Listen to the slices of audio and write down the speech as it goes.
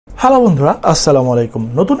Hello বন্ধুরা, আসসালামু আলাইকুম।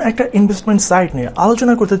 নতুন একটা ইনভেস্টমেন্ট সাইট নিয়ে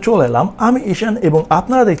আলোচনা করতে চলে এলাম আমি ঈশান এবং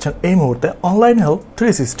আপনারা দেখছেন এই মুহূর্তে অনলাইন হেল্প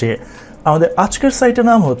 360। আমাদের আজকের সাইটের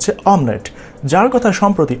নাম হচ্ছে অমনেট, যার কথা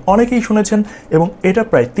সম্প্রতি অনেকেই শুনেছেন এবং এটা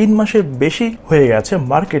প্রায় 3 মাসের বেশি হয়ে গেছে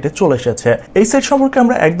মার্কেটে চলে এসেছে। এই সাইট সম্পর্কে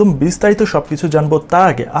আমরা একদম বিস্তারিত সবকিছু জানবো। তার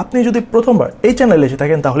আগে আপনি যদি প্রথমবার এই চ্যানেলে এসে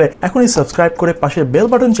থাকেন তাহলে এখনই সাবস্ক্রাইব করে পাশে বেল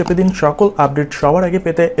বাটন চেপে দিন সকল আপডেট সবার আগে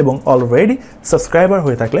পেতে, এবং অলরেডি সাবস্ক্রাইবার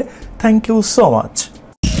হয়ে থাকলে থ্যাংক ইউ সো মাচ।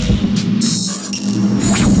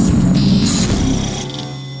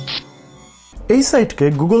 এই সাইটকে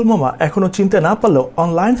গুগল মামা এখনো চিনতে না পারলেও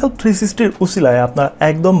অনলাইন হেল্প 360-র উসিলায় আপনারা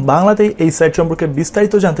একদম বাংলাতেই এই সাইট সম্পর্কে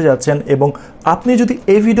বিস্তারিত জানতে যাচ্ছেন। এবং আপনি যদি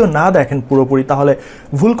এই ভিডিও না দেখেন পুরোপুরি তাহলে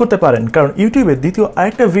ভুল করতে পারেন, কারণ ইউটিউবে দ্বিতীয়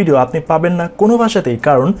আরেকটা ভিডিও আপনি পাবেন না কোনো ভাষাতেই,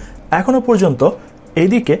 কারণ এখনো পর্যন্ত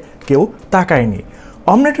এইদিকে কেউ তাকায়নি।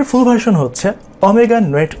 অমনেটের ফুল ভার্সন হচ্ছে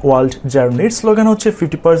Omeganetworld, যার নেট স্লোগান হচ্ছে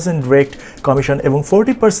 50% ডিরেক্ট কমিশন এবং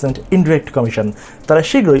 40% ইনডিরেক্ট কমিশন। তারা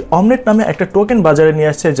শীঘ্রই অমনেট নামে একটা টোকেন বাজারে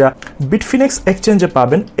নিয়ে আসছে, যা বিটফিনেক্স এক্সচেঞ্জে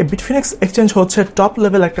পাবেন। এই বিটফিনেক্স এক্সচেঞ্জ হচ্ছে টপ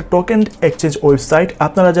লেভেল একটা টোকেন এক্সচেঞ্জ ওয়েবসাইট।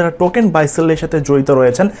 আপনারা যারা টোকেন বাই সেলের সাথে জড়িত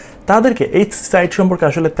রয়েছেন তাদেরকে এই সাইট সম্পর্কে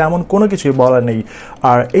আসলে তেমন কোনো কিছুই বলা নেই।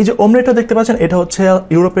 আর এই যে অমনেটটা দেখতে পাচ্ছেন, এটা হচ্ছে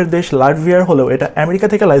ইউরোপের দেশ লাটভিয়ার, হলেও এটা আমেরিকা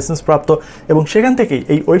থেকে লাইসেন্স প্রাপ্ত এবং সেখান থেকেই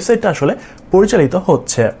এই ওয়েবসাইটটা আসলে পরিচালিত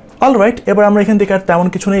হচ্ছে। অলরাইট, এবার আমরা এখান থেকে আর তেমন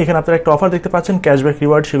কিছু নেই। এখানে আপনারা একটা অফার দেখতে পাচ্ছেন, ক্যাশব্যাক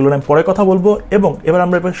রিওয়ার্ড, সেগুলো আমি পরে কথা বলবো। এবং এবার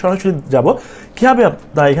আমরা সরাসরি যাব কীভাবে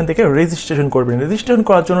আপনারা এখান থেকে রেজিস্ট্রেশন করবেন। রেজিস্ট্রেশন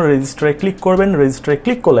করার জন্য রেজিস্টারে ক্লিক করবেন। রেজিস্টারে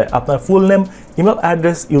ক্লিক করলে আপনার full name, email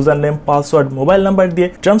address, user name, password, mobile number দিয়ে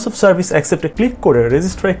টার্মস অফ সার্ভিস অ্যাকসেপ্টে ক্লিক করে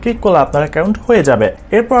রেজিস্টারে ক্লিক করলে আপনার অ্যাকাউন্ট হয়ে যাবে।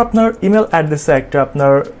 এরপর আপনার ইমেল অ্যাড্রেসে একটা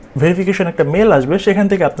আপনার ভেরিফিকেশন একটা মেল আসবে, সেখান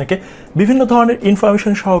থেকে আপনাকে বিভিন্ন ধরনের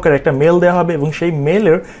ইনফরমেশন সহকারে একটা মেল দেওয়া হবে এবং সেই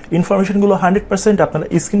মেলের ইনফরমেশনগুলো 100% আপনারা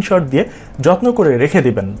স্ক্রিনশট দিয়ে যত্ন করে রেখে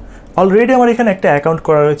দিবেন। অলরেডি আমার এখানে একটা অ্যাকাউন্ট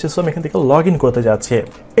করা রয়েছে, সো আমি এখান থেকে লগ ইন করতে যাচ্ছি।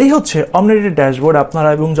 এই হচ্ছে অমনেটের ড্যাশবোর্ড। আপনারা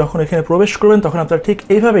এবং যখন এখানে প্রবেশ করবেন তখন আপনারা ঠিক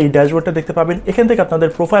এইভাবে এই ড্যাশবোর্ডটা দেখতে পাবেন। এখান থেকে আপনাদের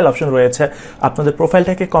প্রোফাইল অপশন রয়েছে, আপনাদের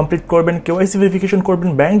প্রোফাইলটাকে কমপ্লিট করবেন, কেওয়াইসি ভেরিফিকেশন করবেন,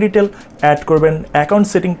 ব্যাঙ্ক ডিটেল অ্যাড করবেন, অ্যাকাউন্ট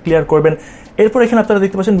সেটিং ক্লিয়ার করবেন। এরপর এখানে আপনারা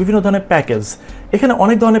দেখতে পাচ্ছেন বিভিন্ন ধরনের প্যাকেজ। এখানে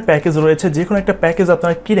অনেক ধরনের প্যাকেজ রয়েছে, যে কোনো একটা প্যাকেজ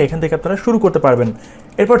আপনারা কিনে এখান থেকে আপনারা শুরু করতে পারবেন।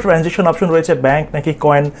 এরপর ট্রানজেকশন অপশন রয়েছে, ব্যাঙ্ক নাকি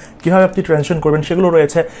কয়েন, কীভাবে আপনি ট্রানজেকশন করবেন সেগুলো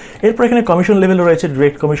রয়েছে। এরপর এখানে কমিশন লেভেল রয়েছে,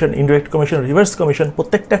 direct commission, indirect commission, reverse commission,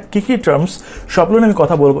 প্রত্যেকটা কী টার্মস সবগুলো আমি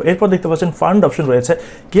কথা বলবো। এরপর দেখতে পাচ্ছেন ফান্ড অপশন রয়েছে,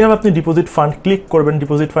 কীভাবে আপনি ডিপোজিট ফান্ড ক্লিক করবেন।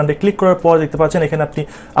 ডিপোজিট ফান্ডে ক্লিক করার পর দেখতে পাচ্ছেন এখানে আপনি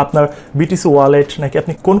আপনার বিটিসি ওয়ালেট নাকি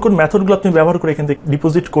আপনি কোন কোন মেথডগুলো আপনি ব্যবহার করে এখান থেকে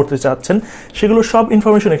ডিপোজিট করতে চাচ্ছেন সেগুলো সব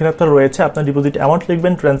ইনফরমেশন এখানে আপনার রয়েছে। আপনার ডিপোজিট অ্যামাউন্ট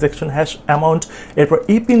লিখবেন, ট্রানজ্যাকশন হ্যাশ অ্যামাউন্ট, এরপর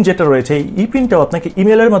ইপিন যেটা রয়েছে এই ইপিনটাও আপনাকে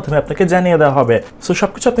ইমেলের মাধ্যমে আপনাকে জানিয়ে দেওয়া হবে। সো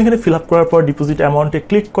সবকিছু আপনি এখানে ফিল আপ করার পর ডিপোজিট অ্যামাউন্টে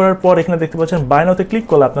ক্লিক করার পর এখানে দেখতে পাচ্ছেন বাই নাওতে ক্লিক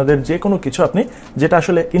করলে আপনাদের যে কোনো কিছু আপনি যেটা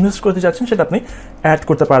আসলে ইনভেস্ট করতে চাচ্ছেন সেটা আপনি অ্যাড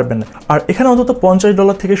করতে পারবেন। আর এখানে অন্তত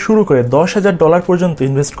 $50 থেকে শুরু করে $10,000 পর্যন্ত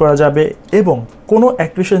ইনভেস্ট করা যাবে এবং কোনো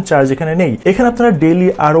অ্যাক্টিভেশন চার্জ এখানে নেই। এখানে আপনারা ডেইলি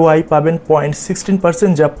ROI পাবেন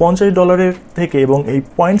 0.16%, যা $50 থেকে, এবং এই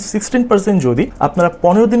 0.16% যদি আপনারা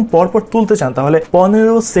 15 দিন পর পর তুলতে চান তাহলে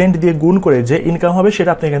 15 সেন্ট দিয়ে গুণ করে যে ইনকাম হবে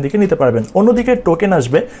সেটা আপনি এখান থেকে নিতে পারবেন। অন্যদিকে টোকেন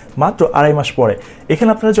আসবে মাত্র 2.5 মাস পরে। এখানে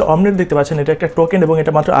আপনারা যে অমনেট দেখতে পাচ্ছেন এটা একটা টোকেন এবং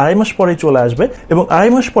এটা মাত্র 2.5 মাস পরেই চলে আসবে, এবং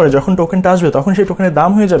 2.5 মাস পরে যখন টোকেনটা আসবে তখন সেই টোকেনের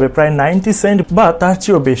দাম হয়ে যাবে প্রায় 90 সেন্ট বা তার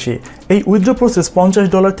চেয়েও বেশি। এই উইথড্র প্রসেস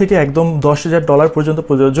 $50 থেকে একদম $10,000 পর্যন্ত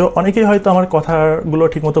প্রযোজ্য। অনেকেই হয়তো আমার কথাগুলো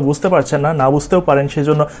ঠিকমতো বুঝতে পারছেন না, না বুঝতেও পারেন,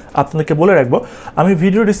 সেজন্য আপনাদেরকে বলে রাখবো আমি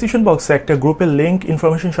ভিডিও ডিসক্রিপশন বক্সে একটা গ্রুপের লিঙ্ক,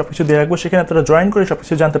 ইনফরমেশন সবকিছু দিয়ে রাখবো, সেখানে আপনারা জয়েন করে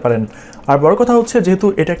সবকিছু জানতে পারেন। আর বড় কথা হচ্ছে যেহেতু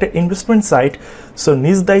এটা একটা ইনভেস্টমেন্ট সাইট, সো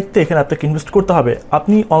নিজ দায়িত্বে এখানে আপনাকে ইনভেস্ট করতে হবে।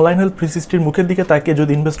 আপনি অনলাইন হেল্প 360-র মুখের দিকে তাকিয়ে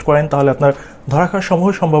যদি ইনভেস্ট করেন তাহলে আপনার ধরা খাওয়ার সমূহ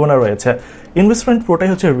সম্ভাবনা রয়েছে। ইনভেস্টমেন্ট পুরোটাই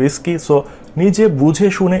হচ্ছে রিস্কি, সো নিজে বুঝে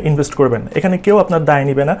শুনে ইনভেস্ট করবেন। এখানে কেউ আপনার দায়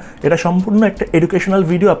নিবে না। এটা সম্পূর্ণ একটা এডুকেশনাল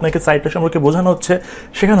ভিডিও, আপনাকে সাইটটা সম্পর্কে বোঝানো হচ্ছে,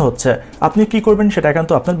 শেখানো হচ্ছে। আপনি কি করবেন সেটা একান্ত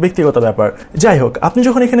আপনার ব্যক্তিগত ব্যাপার। যাই হোক, আপনি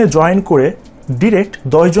যখন এখানে জয়েন করে ডিরেক্ট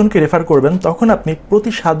 10 জনকে রেফার করবেন তখন আপনি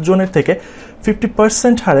প্রতি 7 জনের থেকে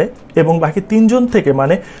 50% হারে এবং বাকি 3 জন থেকে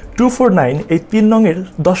মানে 249 এই 3 নংয়ের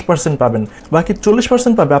 10% পাবেন, বাকি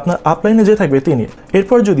 40% পাবে আপনার আপলাইনে যে থাকবে তিনি।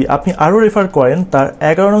 এরপর যদি আপনি আরও রেফার করেন তার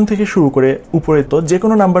 11 নং থেকে শুরু করে উপরে তো যে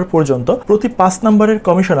কোনো নাম্বার পর্যন্ত প্রতি 5 নাম্বারের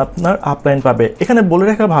কমিশন আপনার আপলাইন পাবে। এখানে বলে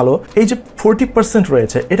রাখা ভালো, এই যে 40%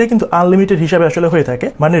 রয়েছে এটা কিন্তু আনলিমিটেড হিসাবে আসলে হয়ে থাকে,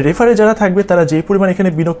 মানে রেফারে যারা থাকবে তারা যেই পরিমাণ এখানে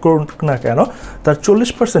বিনিয়োগ করুন না কেন তার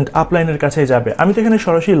 40% আপলাইনের কাছে যাবে। আমি তো এখানে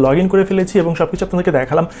সরাসরি লগ ইন করে ফেলেছি এবং সবকিছু আপনাদেরকে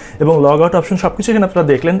দেখালাম এবং লগ আউট অপশন অপশন সবকিছু এখানে আপনারা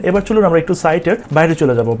দেখলেন। এবার চলুন আমরা একটু সাইটের বাইরে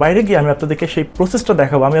চলে যাব। বাইরে গিয়ে আমি আপনাদেরকে সেই প্রসেসটা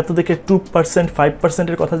দেখাবো। আমি আপনাদেরকে 2%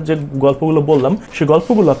 5%-এর কথা যে গল্পগুলো বললাম, সেই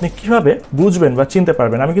গল্পগুলো আপনি কিভাবে বুঝবেন বা চিনতে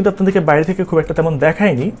পারবেন। আমি কিন্তু আপনাদেরকে বাইরে থেকে খুব একটা তেমন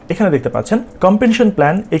দেখাইনি। এখানে দেখতে পাচ্ছেন কম্পেনশন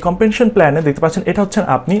প্ল্যান। এই কম্পেনশন প্ল্যানে দেখতে পাচ্ছেন এটা হচ্ছেন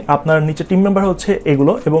আপনি, আপনার নিচে টিম মেম্বার হচ্ছে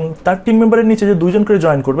এগুলো, এবং তার টিম মেম্বারের নিচে যে 2 জন করে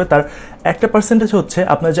জয়েন করবে তার একটা পার্সেন্টেজ হচ্ছে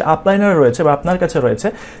আপনার যে আপলাইনার রয়েছে বা আপনার কাছে রয়েছে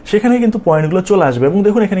সেখানে কিন্তু পয়েন্টগুলো চলে আসবে। এবং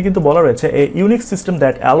দেখুন এখানে কিন্তু বলা রয়েছে a unique system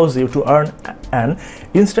that allows you to earn an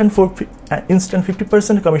instant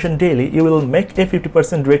 50% commission daily. You will make a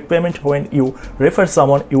 50% direct payment when you refer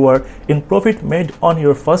someone you are in profit made on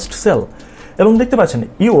your first sale. এবং দেখতে পাচ্ছেন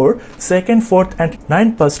your second, fourth and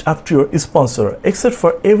ninth pass up to your sponsor except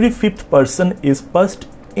for every fifth person is passed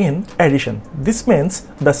in addition. This means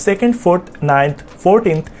the second, fourth, ninth,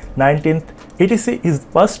 14th, 19th etc is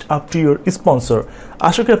passed up to your sponsor.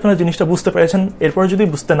 আশা করি আপনারা জিনিসটা বুঝতে পেরেছেন। এরপর যদি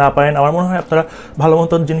বুঝতে না পারেন, আমার মনে হয় আপনারা ভালো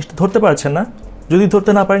মতন জিনিসটা ধরতে পারছেন না। যদি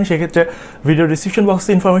ধরতে না পারেন সেক্ষেত্রে ভিডিও ডিসক্রিপশন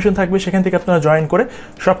বক্সে ইনফরমেশন থাকবে, সেখান থেকে আপনারা জয়েন করে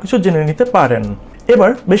সবকিছু জেনে নিতে পারেন।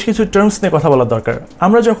 এবার বেশ কিছু টার্মস নিয়ে কথা বলা দরকার।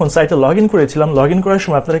 আমরা যখন সাইটে লগ ইন করেছিলাম, লগ ইন করার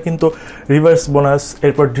সময় আপনারা কিন্তু রিভার্স বোনাস,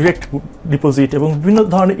 এরপর ডিরেক্ট ডিপোজিট এবং বিভিন্ন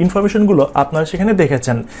ধরনের ইনফরমেশনগুলো আপনারা সেখানে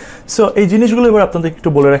দেখেছেন। সো এই জিনিসগুলো এবার আপনাদের একটু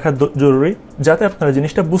বলে রাখা জরুরি, যাতে আপনারা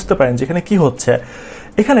জিনিসটা বুঝতে পারেন যেখানে কি হচ্ছে।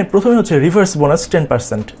 এখানে প্রথমে হচ্ছে রিভার্স বোনাস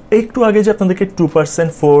 10%। একটু আগে যে আপনাদেরকে 2%,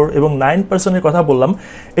 4 এবং 9%-এর কথা বললাম,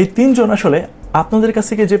 এই তিনজন আসলে আপনাদের কাছ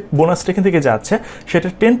থেকে যে বোনাসটা এখান থেকে যাচ্ছে সেটা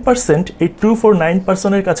 10% এই 2, 4,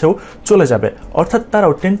 9%-এর কাছেও চলে যাবে, অর্থাৎ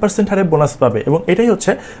তারাও 10% হারে বোনাস পাবে, এবং এটাই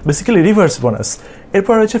হচ্ছে বেসিক্যালি রিভার্স বোনাস।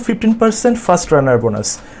 এরপর রয়েছে 15% ফার্স্ট রানার বোনাস।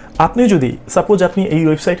 আপনি যদি সাপোজ আপনি এই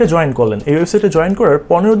ওয়েবসাইটে জয়েন করলেন, এই ওয়েবসাইটে জয়েন করার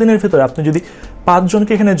 15 দিনের ভিতরে আপনি যদি 5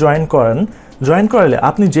 জনকে এখানে জয়েন করালে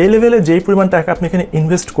আপনি যেই লেভেলে যেই পরিমাণ টাকা আপনি এখানে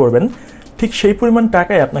ইনভেস্ট করবেন, ঠিক সেই পরিমাণ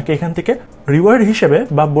টাকাই আপনাকে এখান থেকে রিওয়ার্ড হিসেবে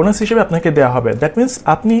বা বোনাস হিসেবে আপনাকে দেওয়া হবে। দ্যাট মিনস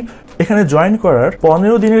আপনি এখানে জয়েন করার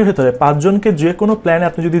 15 দিনের ভিতরে 5 জনকে যে কোনো প্ল্যানে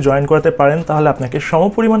আপনি যদি জয়েন করাতে পারেন, তাহলে আপনাকে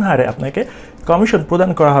সমপরিমাণ হারে আপনাকে কমিশন প্রদান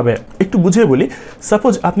করা হবে। একটু বুঝিয়ে বলি,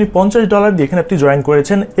 সাপোজ আপনি $50 দিয়ে এখানে আপনি জয়েন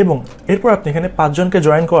করেছেন এবং এরপর আপনি এখানে 5 জনকে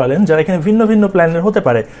জয়েন করালেন যারা এখানে ভিন্ন ভিন্ন প্ল্যানের হতে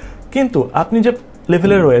পারে, কিন্তু আপনি যে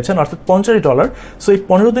লেভেলে রয়েছেন অর্থাৎ $50, সো এই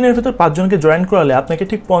 15 দিনের ভিতর 5 জনকে জয়েন করালে আপনাকে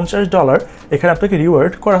ঠিক $50 এখানে আপনাকে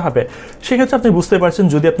রিওয়ার্ড করা হবে। সেক্ষেত্রে আপনি বুঝতে পারছেন,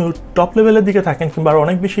 যদি আপনি টপ লেভেলের দিকে থাকেন কিংবা আরও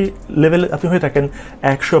অনেক বেশি লেভেলে আপনি হয়ে থাকেন,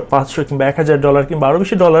 100, 500 কিংবা $1000 কিংবা আরও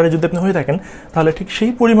বেশি ডলারে যদি আপনি হয়ে থাকেন, তাহলে ঠিক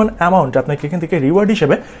সেই পরিমাণ অ্যামাউন্ট আপনাকে এখান থেকে রিওয়ার্ড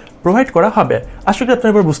হিসেবে প্রোভাইড করা হবে। আশা করি আপনি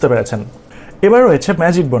এবার বুঝতে পেরেছেন। এবার রয়েছে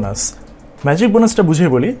ম্যাজিক বোনাস। ম্যাজিক বোনাসটা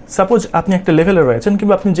বুঝিয়ে বলি, সাপোজ আপনি একটা লেভেলে রয়েছেন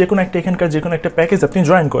কিংবা আপনি যে কোনো একটা এখানকার যে কোনো একটা প্যাকেজ আপনি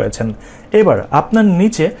জয়েন করেছেন। এবার আপনার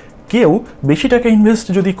নিচে কেউ বেশি টাকা ইনভেস্ট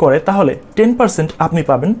যদি করে তাহলে 10% আপনি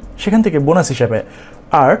পাবেন সেখান থেকে বোনাস হিসেবে,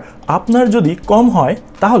 আর আপনার যদি কম হয়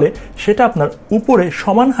তাহলে সেটা আপনার উপরে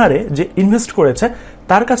সমান হারে যে ইনভেস্ট করেছে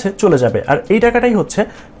তার কাছে চলে যাবে, আর এই টাকাটাই হচ্ছে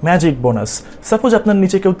ম্যাজিক বোনাস। সাপোজ আপনার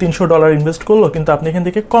নিচে কেউ $300 ইনভেস্ট করলো, কিন্তু আপনি এখান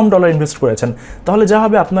থেকে কম ডলার ইনভেস্ট করেছেন, তাহলে যা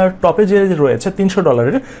হবে আপনার টপে যে রয়েছে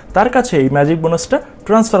 $300 তার কাছে এই ম্যাজিক বোনাসটা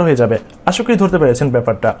ট্রান্সফার হয়ে যাবে। আশা করি ধরতে পেরেছেন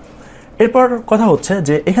ব্যাপারটা। এরপর কথা হচ্ছে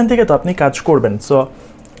যে এখান থেকে তো আপনি কাজ করবেন, সো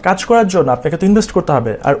কাজ করার জন্য আপনাকে তো ইনভেস্ট করতে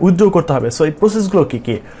হবে আর উইথড্র করতে হবে। সো এই প্রসেসগুলো কী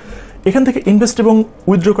কী? এখান থেকে ইনভেস্ট এবং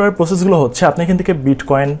উইথড্র করার প্রসেসগুলো হচ্ছে, আপনি এখান থেকে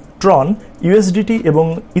বিটকয়েন, ট্রন, ইউএসডিটি এবং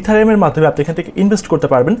ইথারিয়ামের মাধ্যমে আপনি এখান থেকে ইনভেস্ট করতে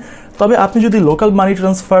পারবেন। তবে আপনি যদি লোকাল মানি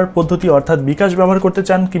ট্রান্সফার পদ্ধতি অর্থাৎ বিকাশ ব্যবহার করতে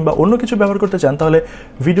চান কিংবা অন্য কিছু ব্যবহার করতে চান, তাহলে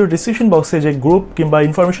ভিডিও ডিসক্রিপশন বক্সে যে গ্রুপ কিংবা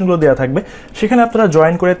ইনফরমেশনগুলো দেওয়া থাকবে সেখানে আপনারা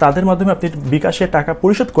জয়েন করে তাদের মাধ্যমে আপনি বিকাশে টাকা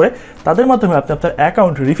পরিশোধ করে তাদের মাধ্যমে আপনি আপনার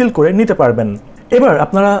অ্যাকাউন্ট রিফিল করে নিতে পারবেন। এবার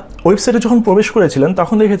আপনারা ওয়েবসাইটে যখন প্রবেশ করেছিলেন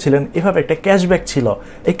তখন দেখেছিলেন এভাবে একটা ক্যাশব্যাক ছিল।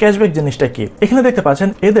 এই ক্যাশব্যাক জিনিসটা কি? এখানে দেখতে পাচ্ছেন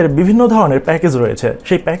এদের বিভিন্ন ধরনের প্যাকেজ রয়েছে।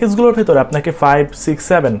 সেই প্যাকেজগুলোর ভেতরে আপনাকে 5, 6,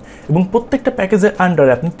 7 এবং প্রত্যেকটা প্যাকেজের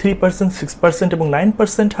আন্ডারে আপনি 3%, 6% এবং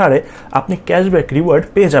 9% হারে আপনি ক্যাশব্যাক রিওয়ার্ড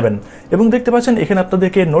পেয়ে যাবেন। এবং দেখতে পাচ্ছেন এখানে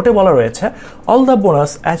আপনাদেরকে নোটে বলা রয়েছে, all the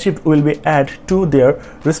bonus achieved will be add to their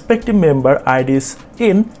respective member আইডিস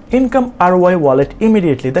in income ROI wallet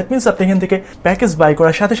immediately. That means আপনি এখান থেকে প্যাকেজ বাই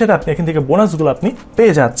করার সাথে সাথে আপনি এখান থেকে বোনাসগুলো আপনি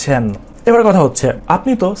পেয়ে যাচ্ছেন। এবার কথা হচ্ছে,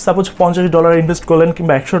 আপনি তো সাপোজ $50 ইনভেস্ট করলেন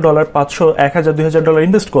কিংবা $100, $500, $1000, $2000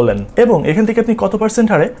 ইনভেস্ট করলেন এবং এখান থেকে আপনি কত পার্সেন্ট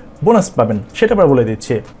হারে বোনাস পাবেন সেটা আবার বলে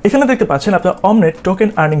দিচ্ছি। এখানে দেখতে পাচ্ছেন আপনার অমনেট টোকেন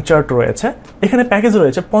আর্নিং চার্ট রয়েছে। এখানে প্যাকেজ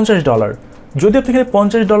রয়েছে $50। যদি আপনি এখানে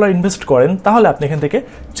 $50 ইনভেস্ট করেন তাহলে আপনি এখান থেকে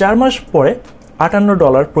 4 মাস পরে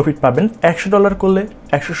 $58 প্রফিট পাবেন। $100 করলে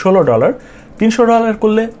 $116, $300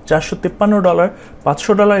 করলে $453,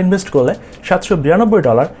 $500 ইনভেস্ট করলে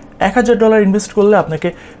 $792, $1000 ইনভেস্ট করলে আপনাকে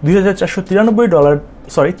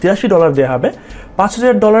 $2393 দেওয়া হবে।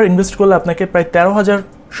 $5000 ইনভেস্ট করলে আপনাকে প্রায় 13000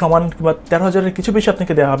 সমান কিংবা 13000-এর কিছু বেশি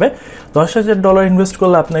আপনাকে দেওয়া হবে। $10000 ইনভেস্ট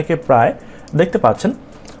করলে আপনাকে প্রায় দেখতে পাচ্ছেন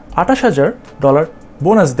 $28000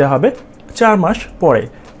 বোনাস দেওয়া হবে 4 মাস পরে।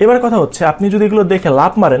 এবার কথা হচ্ছে আপনি যদি এগুলো দেখে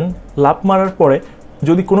লাভ মারেন, লাভ মারার পরে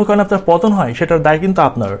যদি কোনো কারণে আপনার পতন হয় সেটার দায় কিন্তু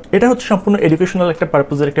আপনার। এটা হচ্ছে সম্পূর্ণ এডুকেশনাল একটা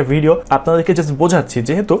পারপোজের একটা ভিডিও, আপনাদেরকে জাস্ট বোঝাচ্ছি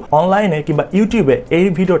যেহেতু অনলাইনে কিংবা ইউটিউবে এই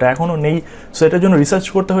ভিডিওটা এখনো নেই, সো এটার জন্য রিসার্চ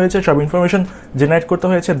করতে হয়েছে, সব ইনফরমেশন জেনারেট করতে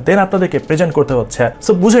হয়েছে, দেন আপনাদেরকে প্রেজেন্ট করতে হচ্ছে।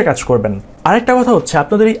 সো বুঝে কাজ করবেন। আরেকটা কথা হচ্ছে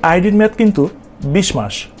আপনাদের এই আইডির মেয়াদ কিন্তু 20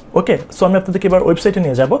 মাস। ওকে, সো আমি আপনাদেরকে এবার ওয়েবসাইটে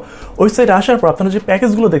নিয়ে যাব। ওয়েবসাইটে আসার পর আপনারা যে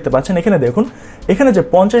প্যাকেজগুলো দেখতে পাচ্ছেন এখানে দেখুন, এখানে যে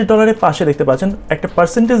 $50 পাশে দেখতে পাচ্ছেন একটা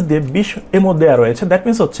পার্সেন্টেজ দিয়ে 20 এর মধ্যে দেওয়া রয়েছে। দ্যাট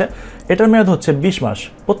মিনস হচ্ছে এটার মেয়াদ হচ্ছে 20 মাস,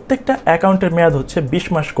 প্রত্যেকটা অ্যাকাউন্টের মেয়াদ হচ্ছে 20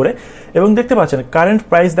 মাস করে। এবং দেখতে পাচ্ছেন কারেন্ট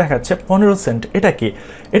প্রাইস দেখাচ্ছে 15 সেন্ট। এটা কি?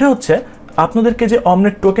 এটা হচ্ছে আপনাদেরকে যে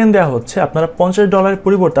অমনেট টোকেন দেওয়া হচ্ছে, আপনারা $50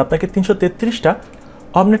 পরিবর্তে আপনাকে 333টা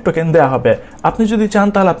অমনেট টোকেন দেওয়া হবে। আপনি যদি চান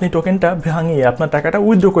তাহলে আপনি টোকেনটা ভাঙিয়ে আপনার টাকাটা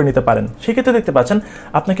উইথড্র করে নিতে পারেন। সেক্ষেত্রে দেখতে পাচ্ছেন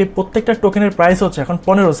আপনাকে প্রত্যেকটা টোকেনের প্রাইস হচ্ছে এখন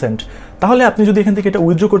 15 সেন্ট। তাহলে আপনি যদি এখান থেকে এটা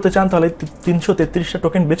উইথড্র করতে চান তাহলে 333টা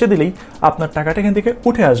টোকেন বেচে দিলেই আপনার টাকাটা এখান থেকে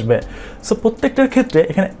উঠে আসবে। সো প্রত্যেকটার ক্ষেত্রে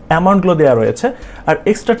এখানে অ্যামাউন্টগুলো দেওয়া রয়েছে। আর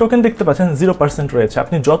এক্সট্রা টোকেন দেখতে পাচ্ছেন 0% রয়েছে।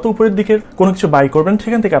 আপনি যত উপরের দিকের কোনো কিছু বাই করবেন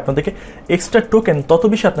সেখান থেকে আপনাদেরকে এক্সট্রা টোকেন তত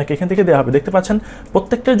বেশি আপনাকে এখান থেকে দেওয়া হবে। দেখতে পাচ্ছেন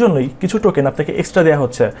প্রত্যেকটার জন্যই কিছু টোকেন আপনাকে এক্সট্রা দেওয়া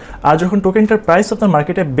হচ্ছে। আর যখন টোকেনটার প্রাইস আপনার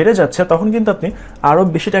মার্কেটে বেড়ে যাচ্ছে তখন কিন্তু আপনি আরও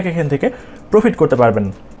বেশি টাকা এখান থেকে প্রফিট করতে পারবেন।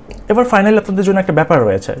 এবার ফাইনালি আপনাদের জন্য একটা ব্যাপার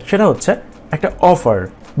রয়েছে, সেটা হচ্ছে একটা অফার।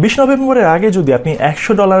 20 নভেম্বরের আগে যদি আপনি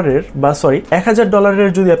 $1000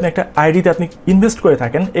 যদি আপনি একটা আইডিতে আপনি ইনভেস্ট করে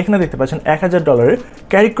থাকেন, এখানে দেখতে পাচ্ছেন $1000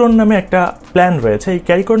 ক্যারিকন নামে একটা প্ল্যান রয়েছে। এই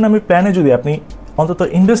ক্যারিকন নামের প্ল্যানে যদি আপনি অন্তত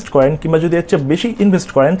ইনভেস্ট করেন কিংবা যদি এর চেয়ে বেশি ইনভেস্ট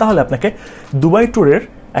করেন তাহলে আপনাকে দুবাই ট্যুরের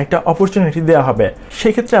একটা অপরচুনিটি দেওয়া হবে।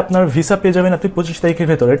 সেক্ষেত্রে আপনার ভিসা পেয়ে যাবেন আপনি 25 তারিখের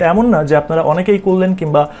ভেতরে। এটা এমন না যে আপনারা অনেকেই করলেন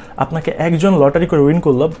কিংবা আপনাকে একজন লটারি করে উইন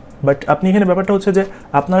করলো, বাট আপনি এখানে ব্যাপারটা হচ্ছে যে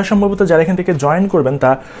আপনারা সম্ভবত যারা এখান থেকে জয়েন করবেন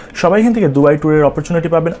তা সবাই এখান থেকে দুবাই ট্যুরের অপরচুনিটি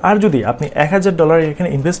পাবেন। আর যদি আপনি $1000 এখানে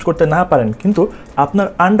ইনভেস্ট করতে না পারেন কিন্তু আপনার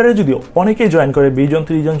আন্ডারে যদি অনেকেই জয়েন করে, 20 জন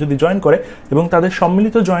 30 জন যদি জয়েন করে এবং তাদের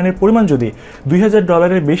সম্মিলিত জয়েনের পরিমাণ যদি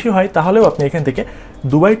 $2000 বেশি হয় তাহলেও আপনি এখান থেকে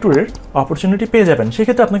দুবাই ট্যুরের অপরচুনিটি পেয়ে যাবেন।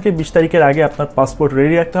 সেক্ষেত্রে আপনাকে 20 তারিখের আগে আপনার পাসপোর্ট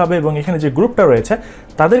রেডি রাখতে হবে এবং এখানে যে গ্রুপটা রয়েছে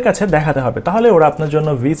তাদের কাছে দেখাতে হবে, তাহলে ওরা আপনার জন্য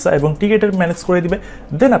ভিসা এবং টিকিটের ম্যানেজ করে দিবে।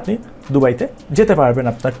 দেন আপনি দুবাইতে যেতে পারবেন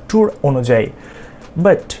আপনার ট্যুর অনুযায়ী।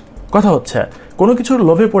 বাট কথা হচ্ছে কোনো কিছুর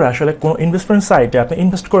লোভে পড়ে আসলে কোনো ইনভেস্টমেন্ট সাইটে আপনি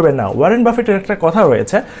ইনভেস্ট করবেন না। ওয়ারেন বাফেটের একটা কথা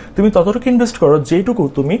রয়েছে, তুমি ততটুকু ইনভেস্ট করো যেটুকু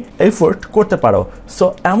তুমি এফোর্ট করতে পারো। সো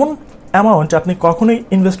এমন অ্যামাউন্ট আপনি কখনোই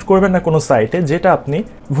ইনভেস্ট করবেন না কোনো সাইটে যেটা আপনি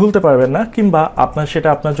ভুলতে পারবেন না কিংবা সেটা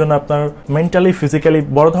আপনার জন্য আপনার মেন্টালি ফিজিক্যালি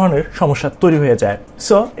বড় ধরনের সমস্যা তৈরি হয়ে যায়।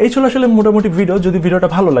 সো এই ছিল আসলে মোটামুটি ভিডিও। যদি ভিডিওটা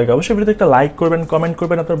ভালো লাগে অবশ্যই ভিডিওতে একটা লাইক করবেন, কমেন্ট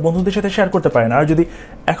করবেন, আপনার বন্ধুদের সাথে শেয়ার করতে পারেন। আর যদি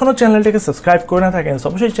এখনও চ্যানেলটিকে সাবস্ক্রাইব করে না থাকেন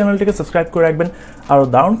অবশ্যই চ্যানেলটিকে সাবস্ক্রাইব করে রাখবেন আরও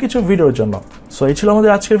দারুণ কিছু ভিডিওর জন্য। সো এই ছিল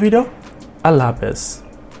আমাদের আজকের ভিডিও। আল্লাহ হাফেজ।